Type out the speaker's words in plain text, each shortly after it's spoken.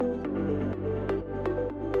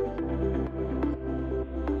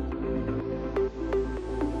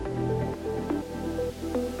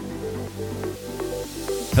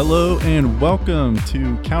Hello and welcome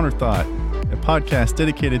to Counterthought, a podcast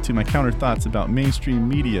dedicated to my counter thoughts about mainstream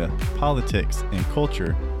media, politics, and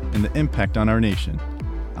culture, and the impact on our nation.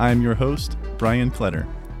 I am your host, Brian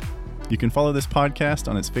Kletter. You can follow this podcast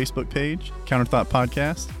on its Facebook page, Counterthought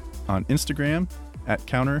Podcast, on Instagram at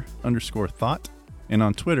 @counter_thought, and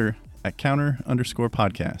on Twitter at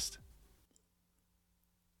 @counter_podcast.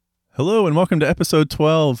 Hello and welcome to episode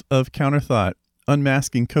 12 of Counterthought,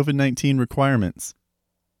 Unmasking COVID-19 Requirements.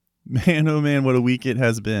 Man, oh man, what a week it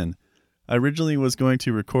has been. I originally was going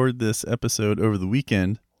to record this episode over the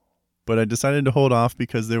weekend, but I decided to hold off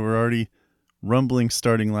because there were already rumblings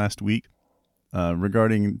starting last week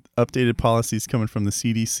regarding updated policies coming from the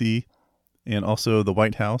CDC and also the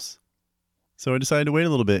White House. So I decided to wait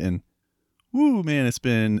a little bit, and woo, man, it's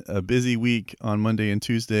been a busy week on Monday and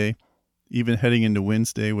Tuesday, even heading into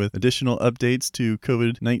Wednesday with additional updates to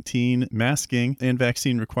COVID-19 masking and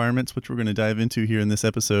vaccine requirements, which we're going to dive into here in this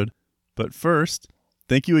episode. But first,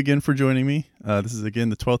 thank you again for joining me. This is again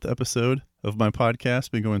the 12th episode of my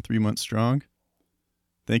podcast, been going 3 months strong.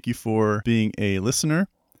 Thank you for being a listener,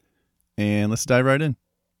 and let's dive right in.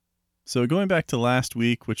 So going back to last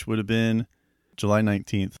week, which would have been July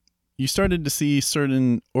 19th, you started to see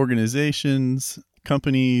certain organizations,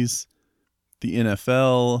 companies, the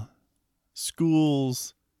NFL,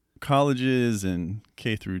 schools, colleges, and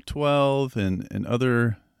K through 12 and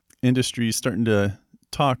other industries starting to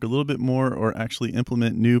talk a little bit more or actually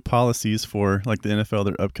implement new policies for, like the NFL,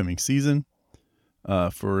 their upcoming season.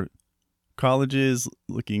 For colleges,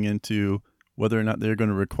 looking into whether or not they're going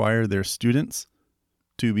to require their students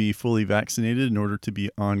to be fully vaccinated in order to be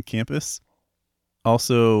on campus.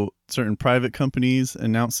 Also, certain private companies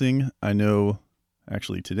announcing, I know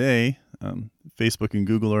actually today, Facebook and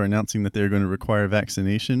Google are announcing that they're going to require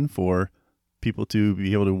vaccination for people to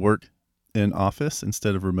be able to work in office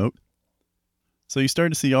instead of remote. So you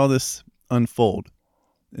start to see all this unfold.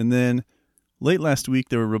 And then late last week,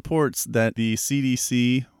 there were reports that the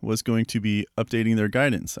CDC was going to be updating their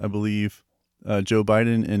guidance. I believe Joe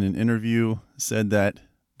Biden in an interview said that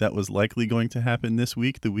that was likely going to happen this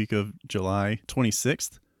week, the week of July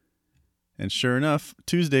 26th. And sure enough,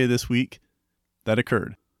 Tuesday this week, that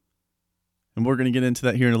occurred. And we're going to get into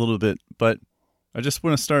that here in a little bit. But I just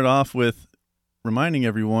want to start off with reminding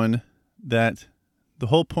everyone that the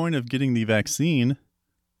whole point of getting the vaccine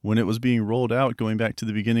when it was being rolled out going back to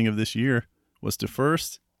the beginning of this year was to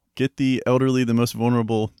first get the elderly, the most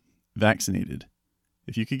vulnerable, vaccinated.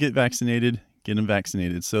 If you could get vaccinated, get them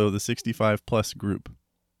vaccinated. So the 65 plus group.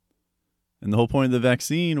 And the whole point of the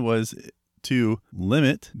vaccine was to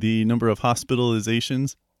limit the number of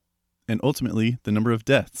hospitalizations and ultimately the number of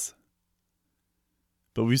deaths.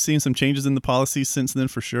 But we've seen some changes in the policy since then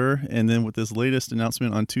for sure. And then with this latest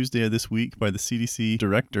announcement on Tuesday of this week by the CDC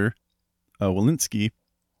director, Walensky,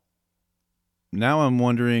 now I'm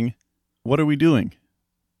wondering, what are we doing?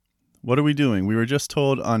 What are we doing? We were just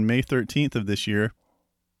told on May 13th of this year,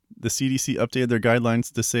 the CDC updated their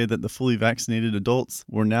guidelines to say that the fully vaccinated adults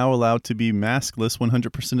were now allowed to be maskless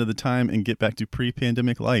 100% of the time and get back to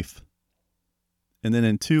pre-pandemic life. And then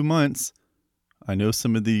in 2 months, I know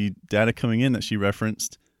some of the data coming in that she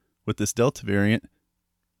referenced with this Delta variant,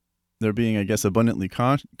 they're being, I guess, abundantly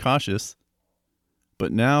cautious.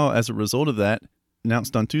 But now, as a result of that,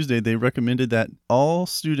 announced on Tuesday, they recommended that all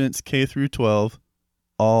students K through 12,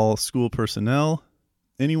 all school personnel,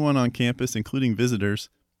 anyone on campus, including visitors,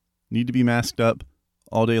 need to be masked up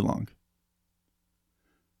all day long.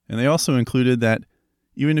 And they also included that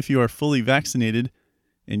even if you are fully vaccinated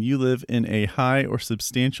and you live in a high or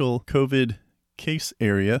substantial COVID case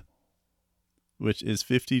area, which is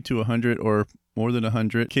 50 to 100 or more than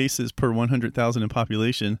 100 cases per 100,000 in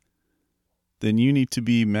population, then you need to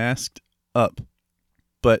be masked up.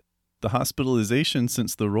 But the hospitalization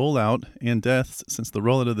since the rollout and deaths since the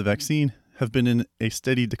rollout of the vaccine have been in a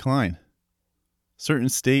steady decline. Certain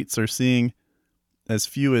states are seeing as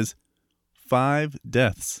few as 5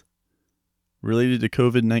 deaths related to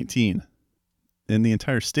COVID-19 in the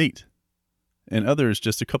entire state. And others,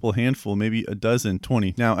 just a couple handful, maybe a dozen,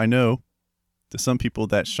 20. Now, I know to some people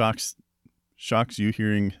that shocks you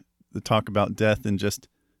hearing the talk about death and just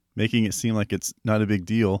making it seem like it's not a big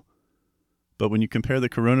deal. But when you compare the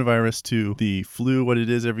coronavirus to the flu, what it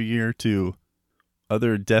is every year, to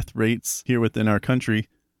other death rates here within our country,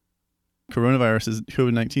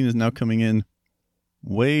 COVID-19 is now coming in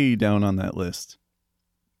way down on that list.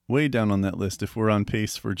 Way down on that list if we're on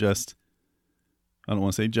pace for just, I don't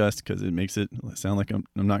want to say just because it makes it sound like I'm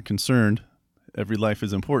not concerned. Every life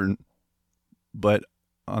is important. But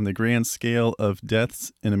on the grand scale of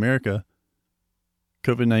deaths in America,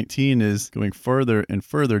 COVID-19 is going further and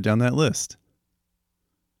further down that list.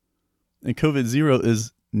 And COVID zero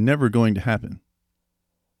is never going to happen.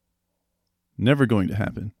 Never going to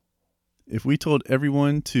happen. If we told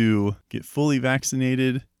everyone to get fully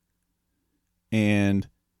vaccinated and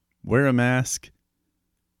wear a mask,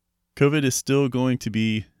 COVID is still going to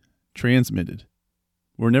be transmitted.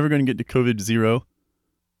 We're never going to get to COVID zero.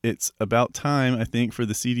 It's about time, I think, for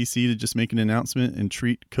the CDC to just make an announcement and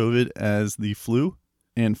treat COVID as the flu,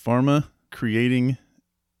 and pharma creating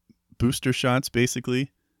booster shots,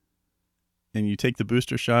 basically. And you take the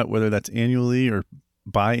booster shot, whether that's annually or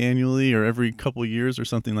biannually or every couple years or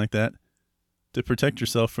something like that, to protect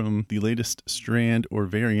yourself from the latest strand or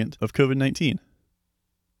variant of COVID-19.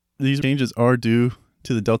 These changes are due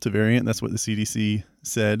to the Delta variant. That's what the CDC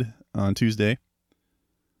said on Tuesday.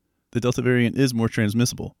 The Delta variant is more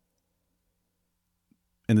transmissible.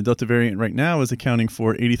 And the Delta variant right now is accounting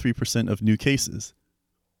for 83% of new cases.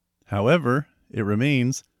 However, it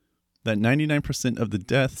remains that 99% of the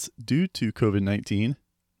deaths due to COVID-19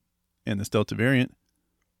 and this Delta variant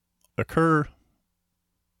occur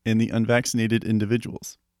in the unvaccinated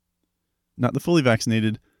individuals. Not the fully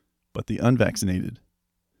vaccinated, but the unvaccinated.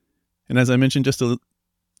 And as I mentioned just a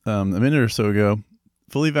minute or so ago,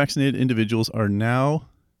 fully vaccinated individuals are now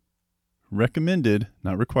recommended,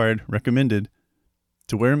 not required, recommended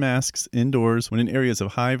to wear masks indoors when in areas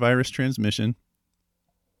of high virus transmission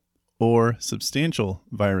or substantial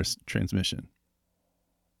virus transmission.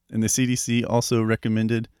 And the CDC also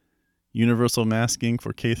recommended universal masking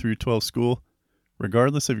for K through 12 school,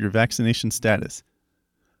 regardless of your vaccination status.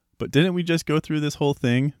 But didn't we just go through this whole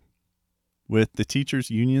thing with the teachers'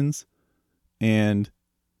 unions and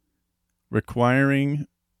requiring,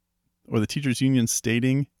 or the teachers' union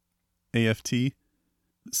stating, AFT,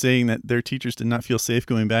 saying that their teachers did not feel safe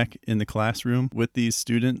going back in the classroom with these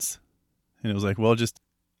students? And it was like, well, just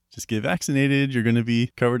get vaccinated. You're going to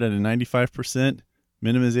be covered at a 95%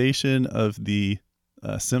 minimization of the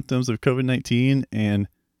symptoms of COVID-19. And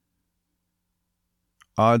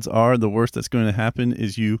odds are the worst that's going to happen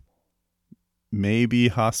is you may be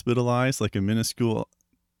hospitalized, like a minuscule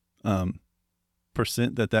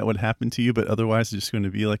percent that would happen to you, but otherwise it's just going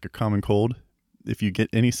to be like a common cold if you get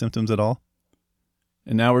any symptoms at all.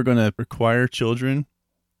 And now we're going to require children,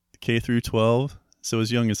 K through 12, so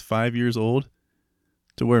as young as 5 years old,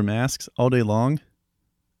 to wear masks all day long.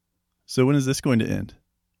 So when is this going to end?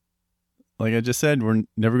 Like I just said, we're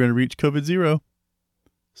never going to reach COVID zero.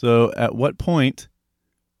 So at what point,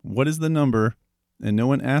 what is the number? And no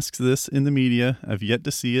one asks this in the media. I've yet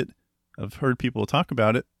to see it. I've heard people talk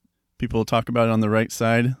about it. People talk about it on the right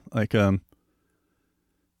side, like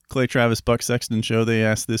Clay Travis, Buck Sexton show. They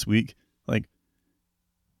asked this week, like,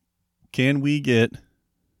 can we get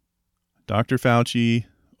Dr. Fauci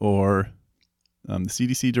or the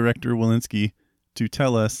CDC director Walensky to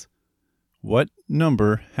tell us what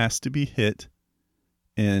number has to be hit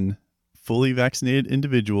in fully vaccinated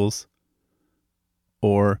individuals,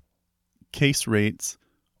 or case rates,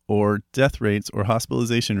 or death rates, or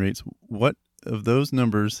hospitalization rates? What of those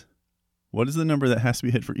numbers, what is the number that has to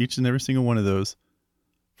be hit for each and every single one of those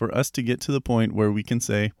for us to get to the point where we can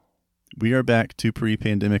say we are back to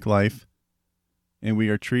pre-pandemic life and we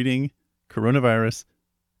are treating coronavirus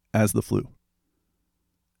as the flu?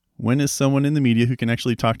 When is someone in the media who can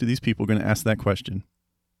actually talk to these people going to ask that question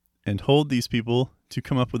and hold these people to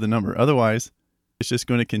come up with a number? Otherwise, it's just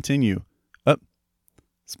going to continue up.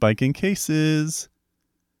 Spike in cases.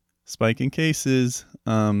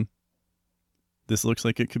 This looks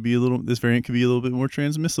like this variant could be a little bit more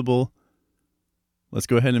transmissible. Let's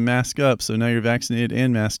go ahead and mask up. So now you're vaccinated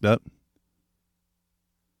and masked up.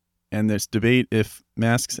 And there's debate if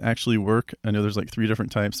masks actually work. I know there's like 3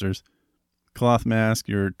 different types. There's cloth mask,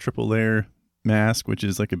 your triple layer mask, which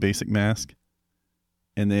is like a basic mask,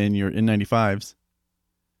 and then your N95s.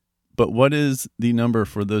 But what is the number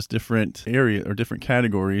for those different area or different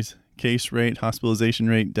categories? Case rate, hospitalization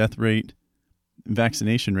rate, death rate,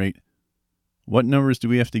 vaccination rate. What numbers do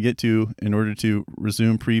we have to get to in order to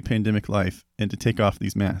resume pre-pandemic life and to take off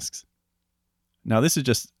these masks? Now, that's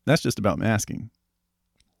just about masking.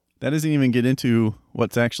 That doesn't even get into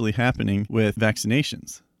what's actually happening with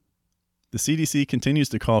vaccinations. The CDC continues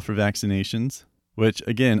to call for vaccinations, which,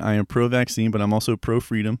 again, I am pro-vaccine, but I'm also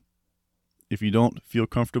pro-freedom. If you don't feel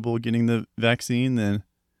comfortable getting the vaccine, then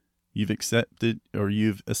you've accepted or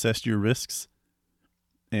you've assessed your risks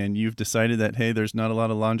and you've decided that, hey, there's not a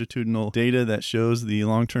lot of longitudinal data that shows the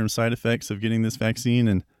long-term side effects of getting this vaccine,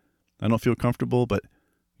 and I don't feel comfortable, but,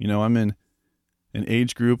 I'm in an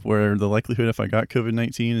age group where the likelihood if I got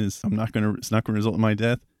COVID-19 is it's not going to result in my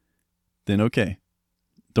death, then okay.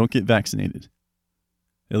 Don't get vaccinated.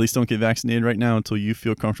 At least don't get vaccinated right now until you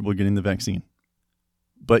feel comfortable getting the vaccine.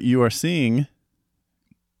 But you are seeing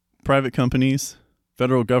private companies,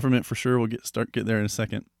 federal government for sure, we'll get there in a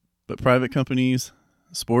second, but private companies,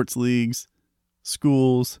 sports leagues,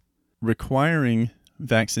 schools requiring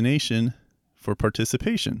vaccination for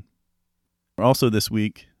participation. Also this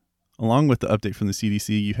week, along with the update from the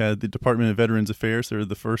CDC, you had the Department of Veterans Affairs. They're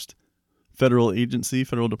the first federal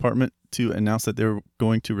department to announce that they're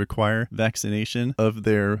going to require vaccination of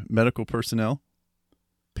their medical personnel,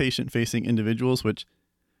 patient-facing individuals, which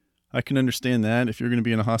I can understand that if you're going to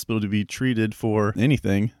be in a hospital to be treated for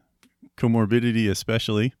anything, comorbidity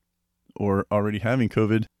especially, or already having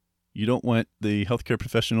COVID, you don't want the healthcare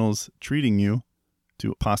professionals treating you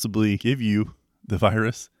to possibly give you the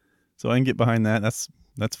virus. So I can get behind that.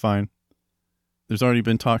 That's fine. There's already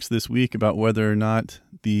been talks this week about whether or not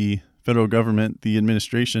the federal government, the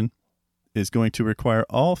administration, is going to require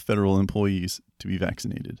all federal employees to be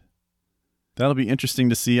vaccinated. That'll be interesting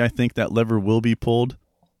to see. I think that lever will be pulled.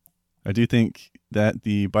 I do think that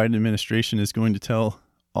the Biden administration is going to tell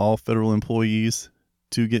all federal employees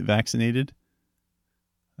to get vaccinated.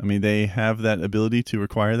 I mean, they have that ability to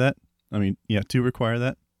require that. To require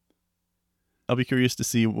that. I'll be curious to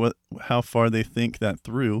see how far they think that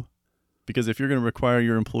through, because if you're going to require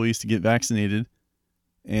your employees to get vaccinated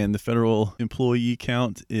and the federal employee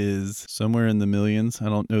count is somewhere in the millions, I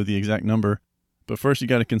don't know the exact number, but first you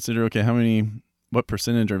got to consider, okay, what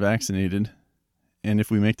percentage are vaccinated? And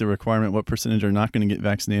if we make the requirement, what percentage are not going to get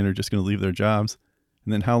vaccinated or just going to leave their jobs?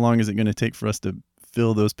 And then how long is it going to take for us to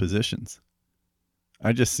fill those positions?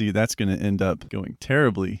 I just see that's going to end up going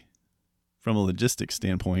terribly from a logistics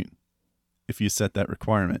standpoint if you set that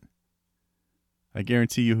requirement. I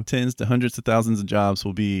guarantee you tens to hundreds of thousands of jobs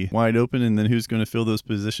will be wide open, and then who's going to fill those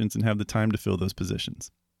positions and have the time to fill those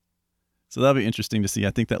positions? So that'll be interesting to see.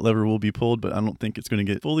 I think that lever will be pulled, but I don't think it's going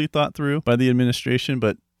to get fully thought through by the administration,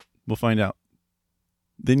 but we'll find out.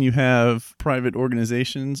 Then you have private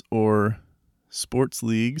organizations or sports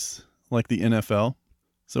leagues like the NFL.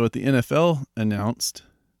 So what the NFL announced,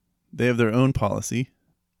 they have their own policy.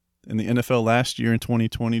 And the NFL last year in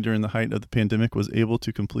 2020, during the height of the pandemic, was able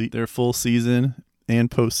to complete their full season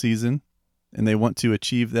and postseason. And they want to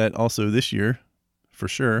achieve that also this year, for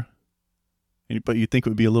sure. But you'd think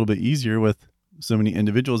it would be a little bit easier with so many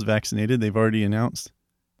individuals vaccinated. They've already announced,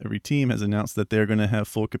 every team has announced that they're going to have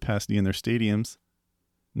full capacity in their stadiums,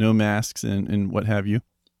 no masks and what have you.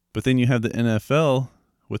 But then you have the NFL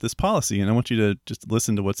with this policy, and I want you to just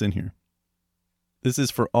listen to what's in here. This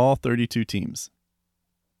is for all 32 teams.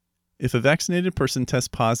 If a vaccinated person tests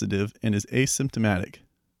positive and is asymptomatic,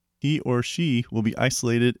 he or she will be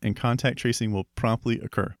isolated and contact tracing will promptly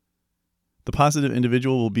occur. The positive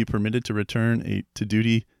individual will be permitted to return to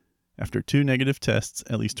duty after 2 negative tests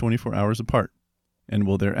at least 24 hours apart, and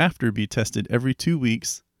will thereafter be tested every 2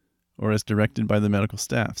 weeks or as directed by the medical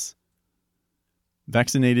staffs.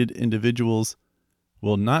 Vaccinated individuals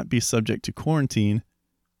will not be subject to quarantine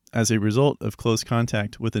as a result of close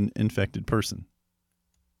contact with an infected person.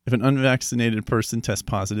 If an unvaccinated person tests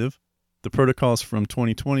positive, the protocols from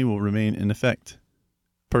 2020 will remain in effect.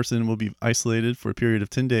 The person will be isolated for a period of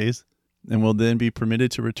 10 days and will then be permitted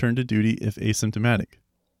to return to duty if asymptomatic.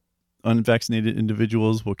 Unvaccinated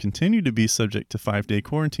individuals will continue to be subject to 5-day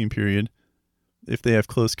quarantine period if they have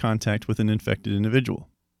close contact with an infected individual.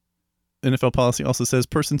 NFL policy also says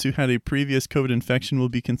persons who had a previous COVID infection will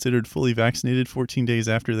be considered fully vaccinated 14 days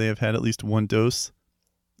after they have had at least 1 dose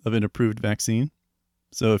of an approved vaccine.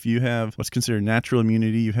 So if you have what's considered natural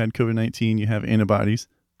immunity, you've had COVID-19, you have antibodies,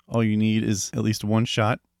 all you need is at least 1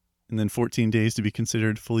 shot, and then 14 days to be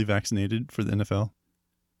considered fully vaccinated for the NFL.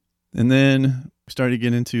 And then we started to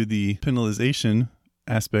get into the penalization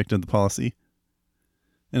aspect of the policy.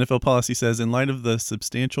 NFL policy says, in light of the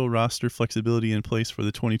substantial roster flexibility in place for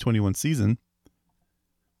the 2021 season,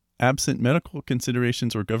 absent medical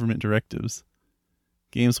considerations or government directives,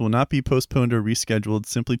 games will not be postponed or rescheduled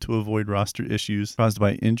simply to avoid roster issues caused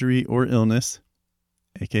by injury or illness,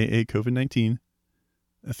 aka COVID-19,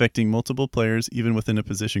 affecting multiple players even within a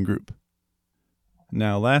position group.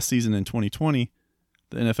 Now, last season in 2020,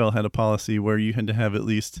 the NFL had a policy where you had to have at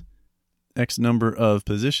least X number of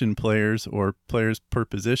position players or players per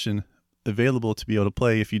position available to be able to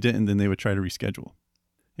play. If you didn't, then they would try to reschedule.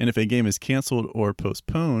 And if a game is canceled or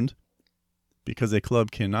postponed because a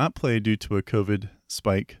club cannot play due to a COVID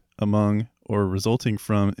spike among or resulting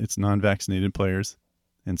from its non-vaccinated players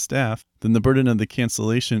and staff, then the burden of the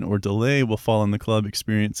cancellation or delay will fall on the club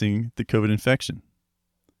experiencing the COVID infection.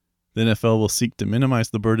 The NFL will seek to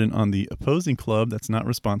minimize the burden on the opposing club that's not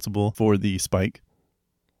responsible for the spike.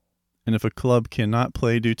 And if a club cannot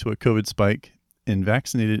play due to a COVID spike in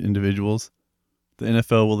vaccinated individuals, the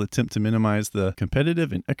NFL will attempt to minimize the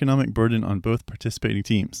competitive and economic burden on both participating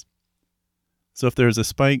teams. So if there's a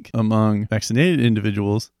spike among vaccinated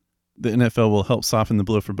individuals, the NFL will help soften the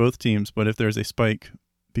blow for both teams. But if there's a spike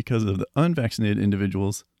because of the unvaccinated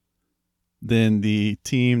individuals, then the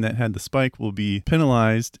team that had the spike will be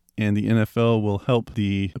penalized, and the NFL will help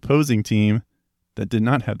the opposing team that did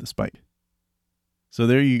not have the spike. So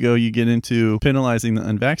there you go. You get into penalizing the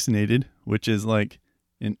unvaccinated, which is like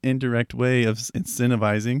an indirect way of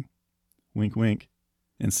incentivizing, wink, wink,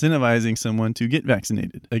 incentivizing someone to get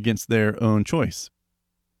vaccinated against their own choice.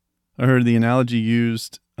 I heard the analogy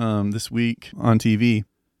used this week on TV.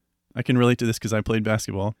 I can relate to this because I played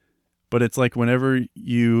basketball, but it's like whenever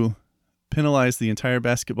you penalize the entire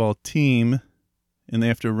basketball team and they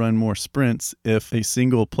have to run more sprints if a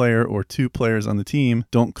single player or two players on the team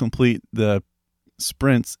don't complete the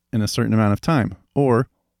sprints in a certain amount of time. Or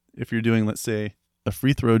if you're doing, let's say, a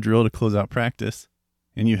free throw drill to close out practice,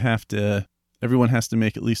 and everyone has to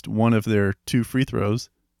make at least one of their two free throws.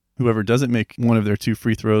 Whoever doesn't make one of their two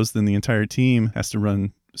free throws, then the entire team has to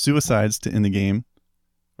run suicides to end the game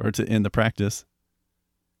or to end the practice.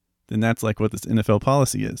 Then that's like what this NFL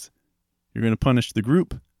policy is. You're going to punish the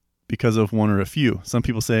group because of one or a few. Some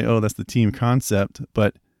people say, oh, that's the team concept,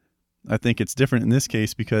 but I think it's different in this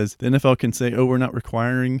case because the NFL can say, oh, we're not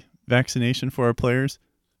requiring vaccination for our players,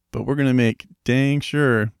 but we're going to make dang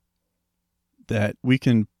sure that we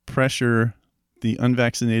can pressure the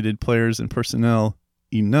unvaccinated players and personnel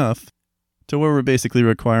enough to where we're basically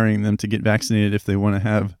requiring them to get vaccinated if they want to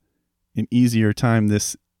have an easier time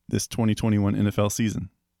this 2021 NFL season.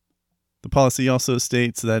 The policy also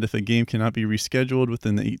states that if a game cannot be rescheduled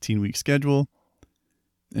within the 18-week schedule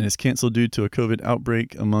and is canceled due to a COVID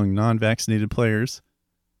outbreak among non-vaccinated players,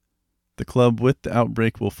 the club with the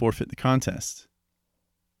outbreak will forfeit the contest.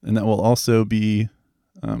 And that will also be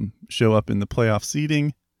show up in the playoff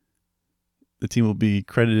seeding. The team will be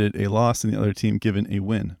credited a loss and the other team given a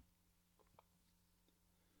win.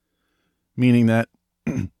 Meaning that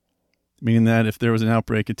if there was an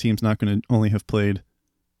outbreak, a team's not going to only have played,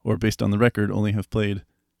 or based on the record, only have played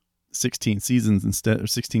 16 games instead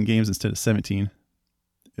of 17.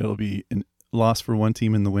 It'll be a loss for one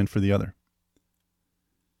team and the win for the other.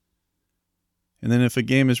 And then if a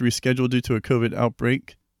game is rescheduled due to a COVID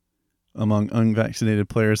outbreak among unvaccinated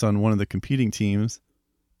players on one of the competing teams,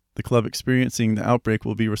 the club experiencing the outbreak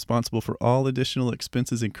will be responsible for all additional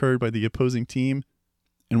expenses incurred by the opposing team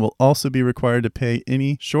and will also be required to pay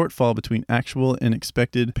any shortfall between actual and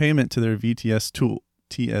expected payment to their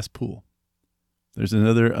TS pool. There's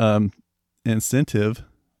another incentive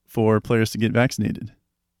for players to get vaccinated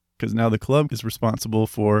because now the club is responsible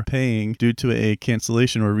for paying due to a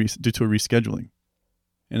cancellation or due to a rescheduling.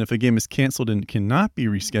 And if a game is canceled and cannot be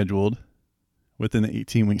rescheduled within the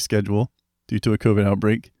 18-week schedule due to a COVID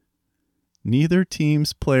outbreak, neither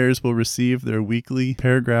team's players will receive their weekly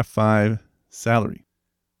paragraph 5 salary.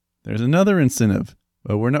 There's another incentive.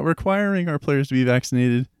 Well, we're not requiring our players to be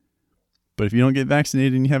vaccinated, but if you don't get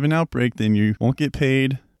vaccinated and you have an outbreak, then you won't get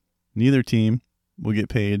paid. Neither team will get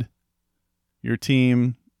paid. Your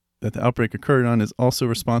team that the outbreak occurred on is also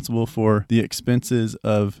responsible for the expenses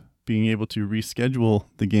of being able to reschedule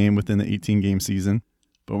the game within the 18-game season.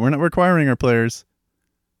 But we're not requiring our players.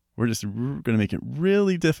 We're going to make it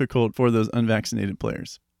really difficult for those unvaccinated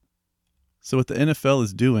players. So what the NFL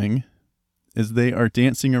is doing is they are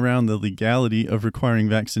dancing around the legality of requiring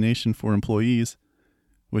vaccination for employees,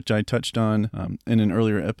 which I touched on in an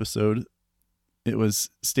earlier episode. It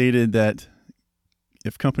was stated that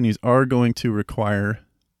if companies are going to require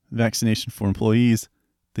vaccination for employees,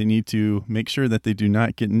 they need to make sure that they do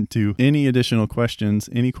not get into any additional questions,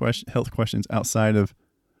 health questions outside of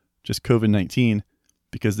just COVID-19,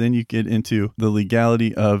 because then you get into the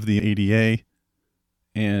legality of the ADA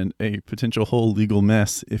and a potential whole legal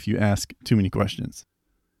mess if you ask too many questions.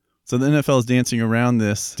 So the NFL is dancing around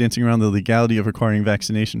the legality of requiring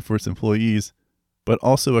vaccination for its employees, but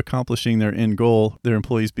also accomplishing their end goal, their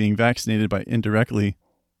employees being vaccinated by indirectly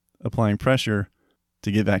applying pressure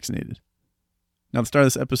to get vaccinated. Now, at the start of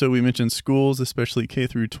this episode, we mentioned schools, especially K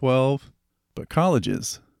through 12, but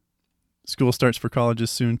colleges. School starts for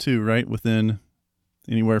colleges soon too, right? Within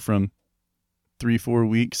anywhere from 3-4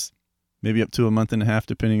 weeks, maybe up to a month and a half,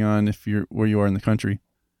 depending on where you are in the country.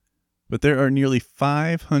 But there are nearly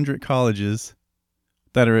 500 colleges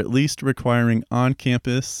that are at least requiring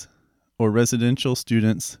on-campus or residential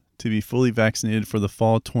students to be fully vaccinated for the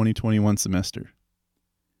fall 2021 semester.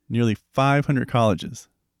 Nearly 500 colleges.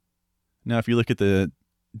 Now, if you look at the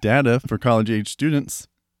data for college-age students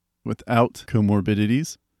without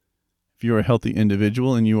comorbidities, if you are a healthy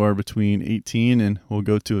individual and you are between 18 and will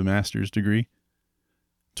go to a master's degree,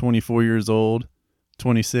 24 years old,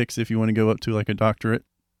 26 if you want to go up to like a doctorate.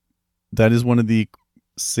 That is one of the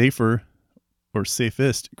safer or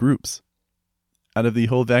safest groups. Out of the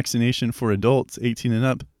whole vaccination for adults 18 and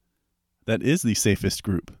up, that is the safest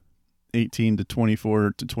group, 18 to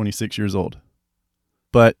 24 to 26 years old.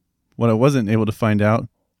 But what I wasn't able to find out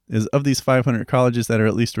is of these 500 colleges that are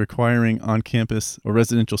at least requiring on-campus or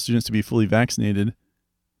residential students to be fully vaccinated,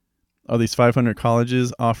 are these 500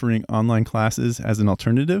 colleges offering online classes as an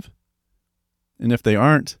alternative? And if they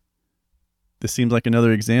aren't, this seems like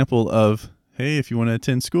another example of, hey, if you want to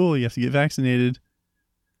attend school, you have to get vaccinated.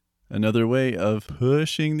 Another way of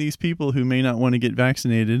pushing these people who may not want to get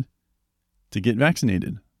vaccinated to get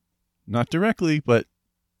vaccinated. Not directly, but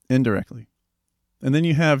indirectly. And then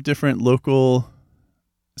you have different local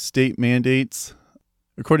state mandates.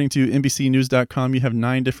 According to NBCnews.com, you have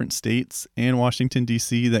 9 different states and Washington,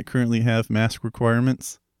 D.C. that currently have mask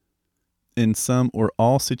requirements in some or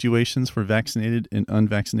all situations for vaccinated and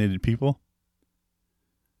unvaccinated people.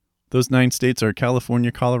 Those 9 states are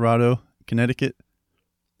California, Colorado, Connecticut,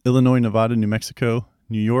 Illinois, Nevada, New Mexico,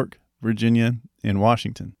 New York, Virginia, and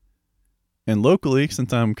Washington. And locally,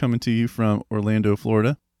 since I'm coming to you from Orlando,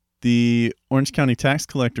 Florida, the Orange County Tax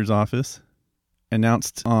Collector's Office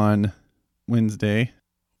announced one day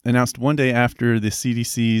after the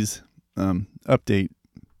CDC's update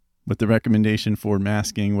with the recommendation for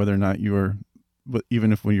masking, whether or not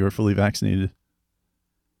even if you are fully vaccinated.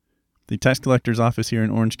 The tax collector's office here in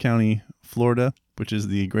Orange County, Florida, which is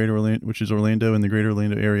Orlando and the greater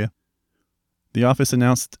Orlando area, the office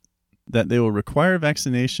announced that they will require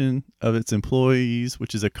vaccination of its employees,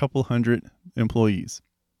 which is a couple hundred employees.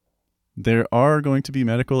 There are going to be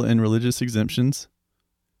medical and religious exemptions,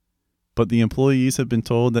 but the employees have been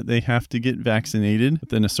told that they have to get vaccinated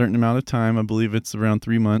within a certain amount of time. I believe it's around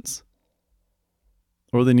 3 months,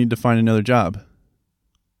 or they need to find another job.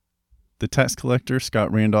 The tax collector,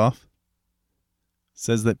 Scott Randolph,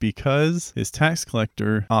 says that because his tax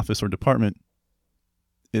collector office or department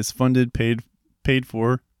is paid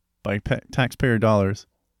for by taxpayer dollars,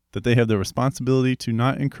 that they have the responsibility to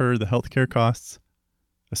not incur the healthcare costs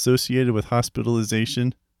associated with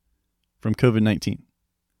hospitalization from COVID-19.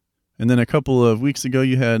 And then a couple of weeks ago,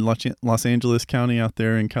 you had Los Angeles County out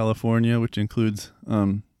there in California, which includes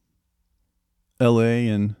LA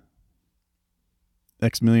and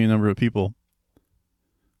X million number of people.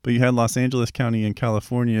 But you had Los Angeles County in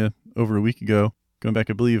California over a week ago, going back,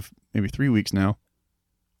 I believe, maybe 3 weeks now,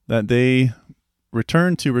 that they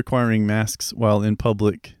returned to requiring masks while in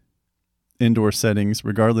public indoor settings,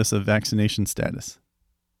 regardless of vaccination status.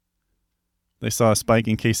 They saw a spike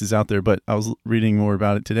in cases out there, but I was reading more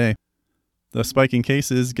about it today. The spike in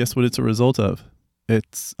cases, guess what it's a result of?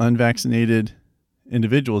 It's unvaccinated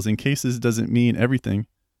individuals. And cases doesn't mean everything.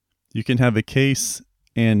 You can have a case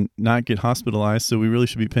and not get hospitalized, so we really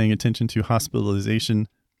should be paying attention to hospitalization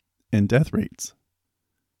and death rates.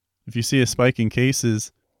 If you see a spike in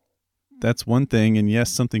cases, that's one thing, and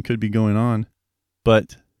yes, something could be going on,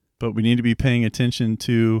 but we need to be paying attention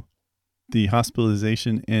to the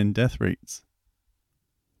hospitalization and death rates.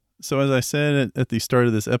 So as I said at the start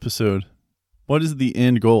of this episode, what is the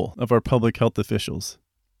end goal of our public health officials,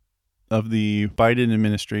 of the Biden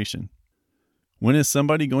administration? When is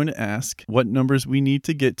somebody going to ask what numbers we need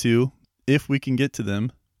to get to, if we can get to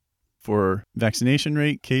them, for vaccination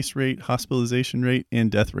rate, case rate, hospitalization rate,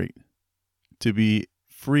 and death rate, to be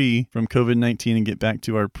free from COVID-19 and get back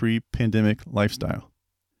to our pre-pandemic lifestyle?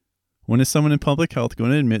 When is someone in public health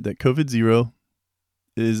going to admit that COVID-0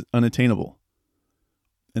 is unattainable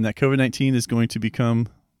and that COVID-19 is going to become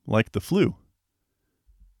like the flu?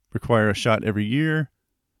 Require a shot every year,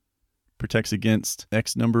 protects against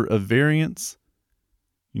X number of variants,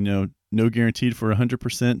 no guaranteed for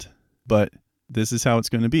 100%, but this is how it's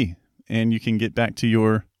going to be. And you can get back to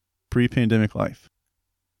your pre-pandemic life.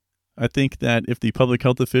 I think that if the public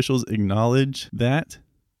health officials acknowledge that,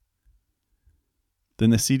 then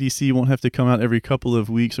the CDC won't have to come out every couple of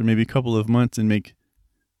weeks or maybe a couple of months and make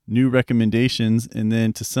new recommendations, and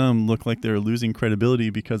then to some look like they're losing credibility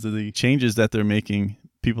because of the changes that they're making.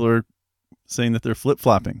 People are saying that they're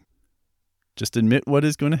flip-flopping. Just admit what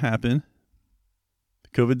is going to happen.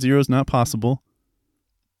 COVID-0 is not possible.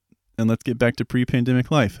 And let's get back to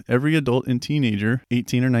pre-pandemic life. Every adult and teenager,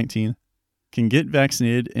 18 or 19, can get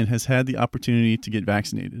vaccinated and has had the opportunity to get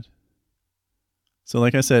vaccinated. So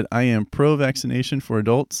like I said, I am pro-vaccination for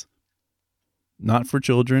adults, not for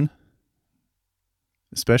children,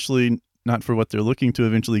 especially not for what they're looking to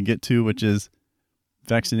eventually get to, which is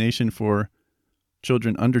vaccination for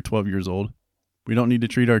children under 12 years old. We don't need to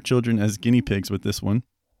treat our children as guinea pigs with this one.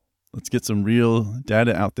 Let's get some real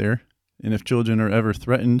data out there And if children are ever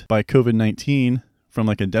threatened by COVID-19 from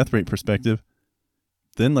like a death rate perspective,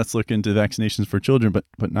 then let's look into vaccinations for children,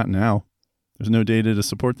 but not now. There's no data to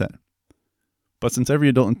support that. But since every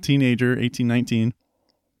adult and teenager, 18, 19,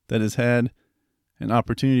 that has had an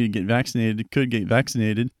opportunity to get vaccinated could get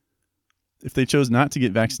vaccinated, if they chose not to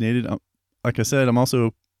get vaccinated, like I said, I'm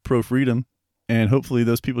also pro-freedom. And hopefully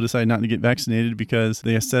those people decide not to get vaccinated because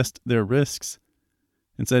they assessed their risks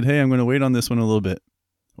and said, hey, I'm going to wait on this one a little bit.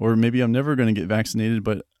 Or maybe I'm never going to get vaccinated,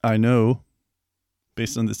 but I know,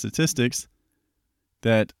 based on the statistics,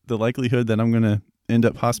 that the likelihood that I'm going to end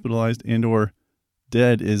up hospitalized and or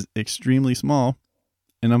dead is extremely small,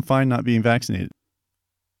 and I'm fine not being vaccinated.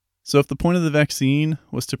 So if the point of the vaccine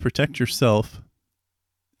was to protect yourself,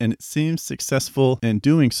 and it seems successful in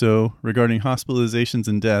doing so regarding hospitalizations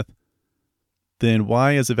and death, then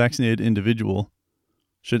why, as a vaccinated individual,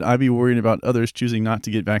 should I be worried about others choosing not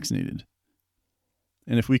to get vaccinated?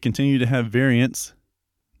 And if we continue to have variants,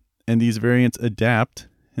 and these variants adapt,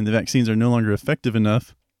 and the vaccines are no longer effective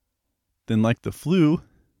enough, then like the flu,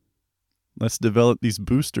 let's develop these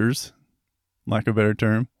boosters, lack of a better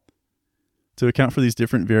term, to account for these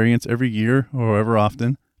different variants every year or however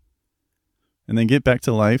often, and then get back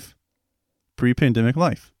to life, pre-pandemic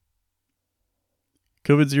life.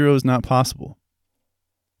 COVID-0 is not possible.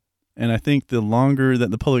 And I think the longer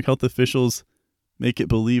that the public health officials make it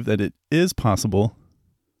believe that it is possible,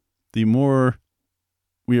 the more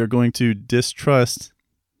we are going to distrust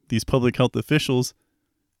these public health officials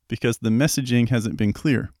because the messaging hasn't been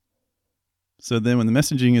clear. So then when the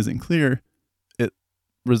messaging isn't clear, it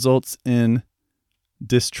results in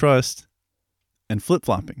distrust and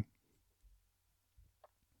flip-flopping.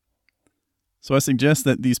 So I suggest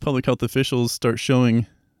that these public health officials start showing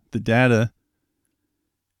the data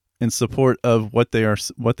in support of what they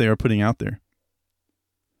are putting out there.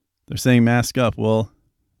 They're saying mask up. Well,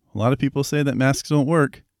 a lot of people say that masks don't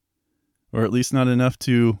work, or at least not enough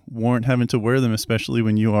to warrant having to wear them, especially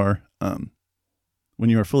when you are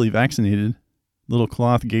fully vaccinated. Little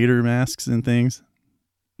cloth gaiter masks and things,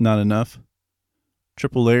 not enough.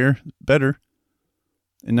 Triple layer, better.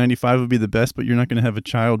 N95 would be the best, but you're not going to have a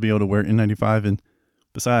child be able to wear N95. And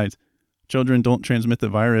besides, children don't transmit the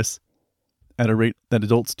virus at a rate that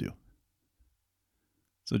adults do.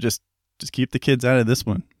 So just keep the kids out of this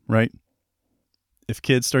one, right? If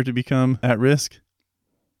kids start to become at risk,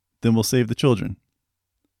 then we'll save the children.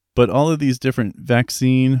 But all of these different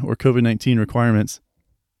vaccine or COVID-19 requirements,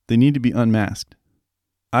 they need to be unmasked.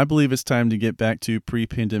 I believe it's time to get back to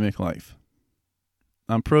pre-pandemic life.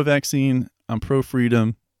 I'm pro-vaccine. I'm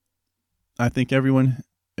pro-freedom. I think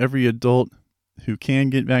every adult who can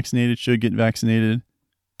get vaccinated should get vaccinated,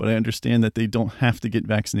 but I understand that they don't have to get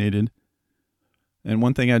vaccinated. And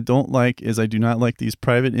one thing I don't like is I do not like these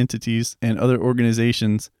private entities and other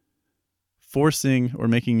organizations forcing or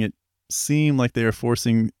making it seem like they are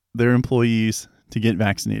forcing their employees to get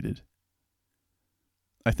vaccinated.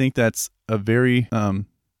 I think that's a very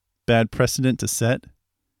bad precedent to set,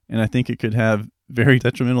 and I think it could have very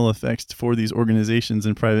detrimental effects for these organizations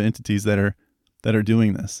and private entities that are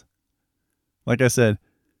doing this. Like I said,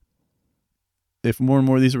 if more and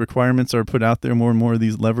more of these requirements are put out there, more and more of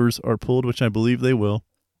these levers are pulled, which I believe they will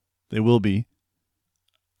be.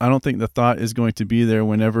 I don't think the thought is going to be there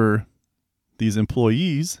whenever these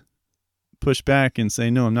employees push back and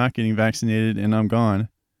say, no, I'm not getting vaccinated and I'm gone.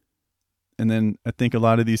 And then I think a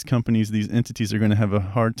lot of these companies, these entities are going to have a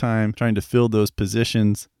hard time trying to fill those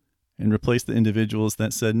positions and replace the individuals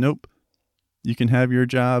that said, nope, you can have your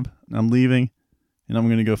job, I'm leaving, and I'm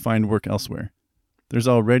going to go find work elsewhere. There's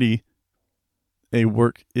already a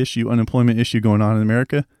work issue, unemployment issue going on in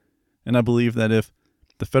America. And I believe that if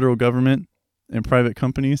the federal government and private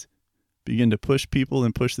companies begin to push people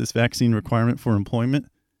and push this vaccine requirement for employment,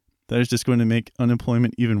 that is just going to make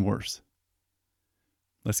unemployment even worse.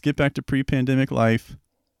 Let's get back to pre-pandemic life.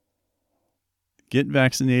 Get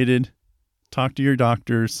vaccinated. Talk to your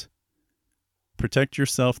doctors. Protect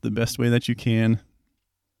yourself the best way that you can.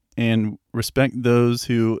 And respect those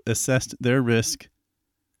who assessed their risk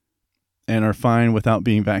and are fine without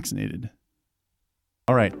being vaccinated.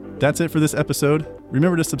 All right, that's it for this episode.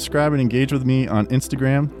 Remember to subscribe and engage with me on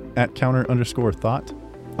Instagram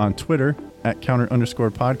 @counter_thought, on Twitter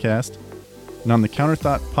 @counter_podcast, and on the Counter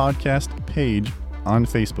Thought podcast page on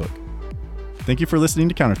Facebook. Thank you for listening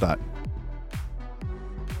to Counter Thought.